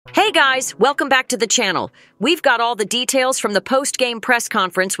Hey guys, welcome back to the channel. We've got all the details from the post-game press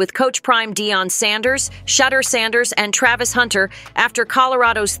conference with Coach Prime Deion Sanders, Shedeur, and Travis Hunter after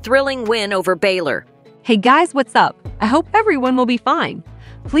Colorado's thrilling win over Baylor. Hey guys, what's up? I hope everyone will be fine.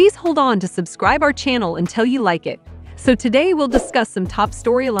 Please hold on to subscribe our channel until you like it. So today we'll discuss some top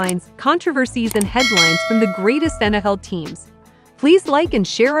storylines, controversies, and headlines from the greatest NFL teams. Please like and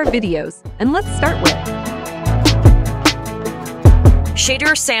share our videos, and let's start with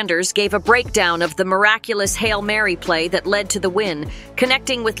Shedeur Sanders gave a breakdown of the miraculous Hail Mary play that led to the win,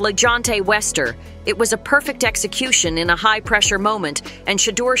 connecting with LeJohntay Wester. It was a perfect execution in a high-pressure moment, and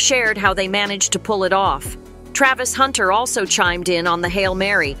Shedeur shared how they managed to pull it off. Travis Hunter also chimed in on the Hail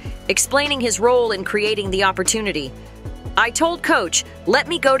Mary, explaining his role in creating the opportunity. "I told Coach, let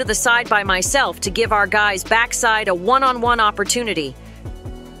me go to the side by myself to give our guys backside a one-on-one opportunity.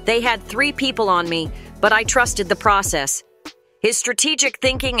 They had 3 people on me, but I trusted the process." His strategic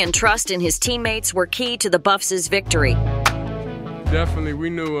thinking and trust in his teammates were key to the Buffs' victory. Definitely,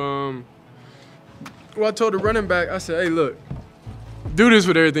 we knew, well, I told the running back, I said, hey, look, do this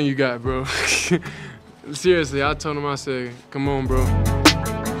with everything you got, bro. Seriously, I told him, I said, come on, bro.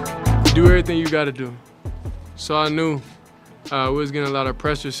 Do everything you got to do. So I knew we was getting a lot of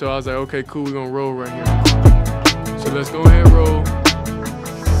pressure, so I was like, okay, cool, we're going to roll right here. So let's go ahead and roll.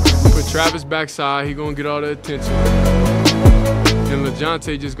 Put Travis backside, he going to get all the attention. And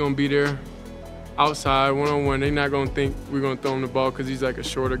LeJohntay just gonna be there outside, one-on-one. They not gonna think we're gonna throw him the ball because he's like a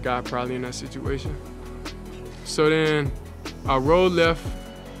shorter guy probably in that situation. So then I rolled left.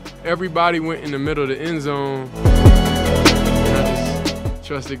 Everybody went in the middle of the end zone. And I just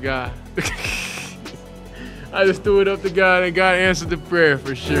trusted God. I just threw it up to God and God answered the prayer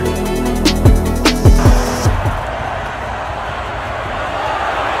for sure.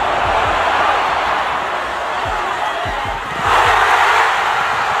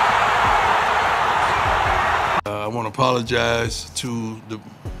 I want to apologize to the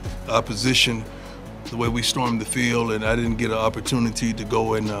opposition, the way we stormed the field, and I didn't get an opportunity to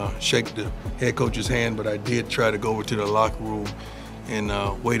go and shake the head coach's hand, but I did try to go over to the locker room and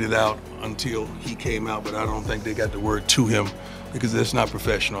wait it out until he came out, but I don't think they got the word to him because that's not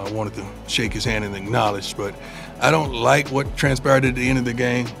professional. I wanted to shake his hand and acknowledge, but I don't like what transpired at the end of the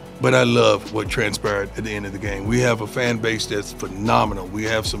game, but I love what transpired at the end of the game. We have a fan base that's phenomenal. We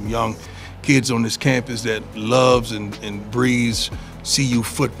have some young kids on this campus that loves and breathes CU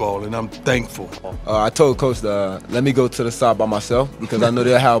football, and I'm thankful. I told Coach let me go to the side by myself because I know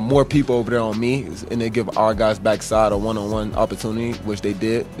they'll have more people over there on me, and they give our guys backside a one-on-one opportunity, which they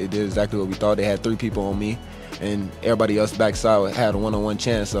did. They did exactly what we thought. They had 3 people on me, and everybody else backside had a one-on-one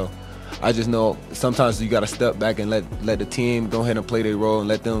chance. So I just know sometimes you got to step back and let the team go ahead and play their role and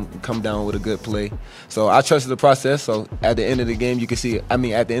let them come down with a good play. So I trusted the process. So at the end of the game, you can see, at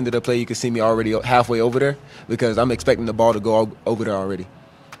the end of the play, you can see me already halfway over there because I'm expecting the ball to go over there already.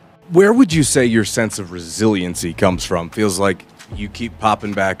 Where would you say your sense of resiliency comes from? Feels like you keep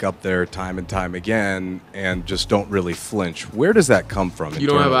popping back up there time and time again and just don't really flinch. Where does that come from? You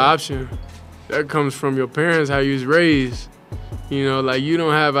don't have an option. That comes from your parents, how you was raised. You know, like you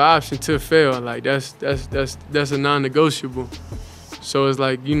don't have an option to fail. Like that's a non-negotiable. So it's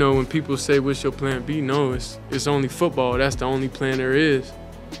like, you know, when people say what's your plan B, no, it's only football. That's the only plan there is.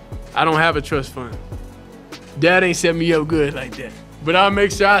 I don't have a trust fund. Dad ain't set me up good like that. But I'll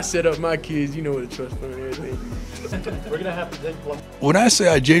make sure I set up my kids. You know what a trust fund is. We're gonna have to take one. When I say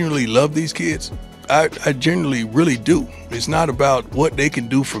I genuinely love these kids, I genuinely really do. It's not about what they can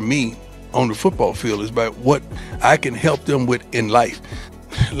do for me on the football field, is about what I can help them with in life.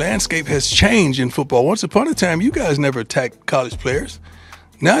 Landscape has changed in football. Once upon a time, you guys never attacked college players.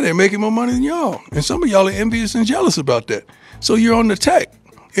 Now they're making more money than y'all. And some of y'all are envious and jealous about that. So you're on the attack.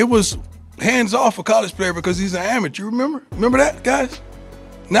 It was hands off a college player because he's an amateur, remember? Remember that, guys?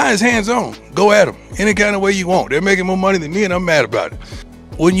 Now it's hands on. Go at them any kind of way you want. They're making more money than me and I'm mad about it.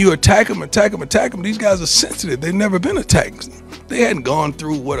 When you attack them, these guys are sensitive. They've never been attacked. They hadn't gone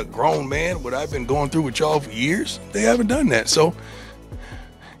through what a grown man, what I've been going through with y'all for years. They haven't done that. So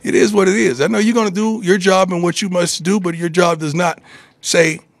it is what it is. I know you're going to do your job and what you must do, but your job does not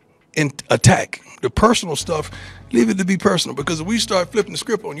say attack. The personal stuff, leave it to be personal, because if we start flipping the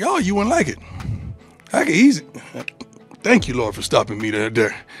script on y'all, you wouldn't like it. I can easy. Thank you, Lord, for stopping me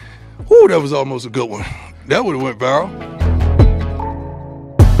there. Ooh, that was almost a good one. That would have went viral.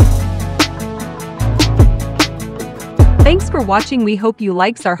 Thanks for watching. We hope you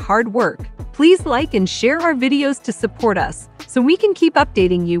likes our hard work. Please like and share our videos to support us so we can keep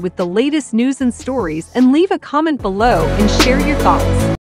updating you with the latest news and stories, and leave a comment below and share your thoughts.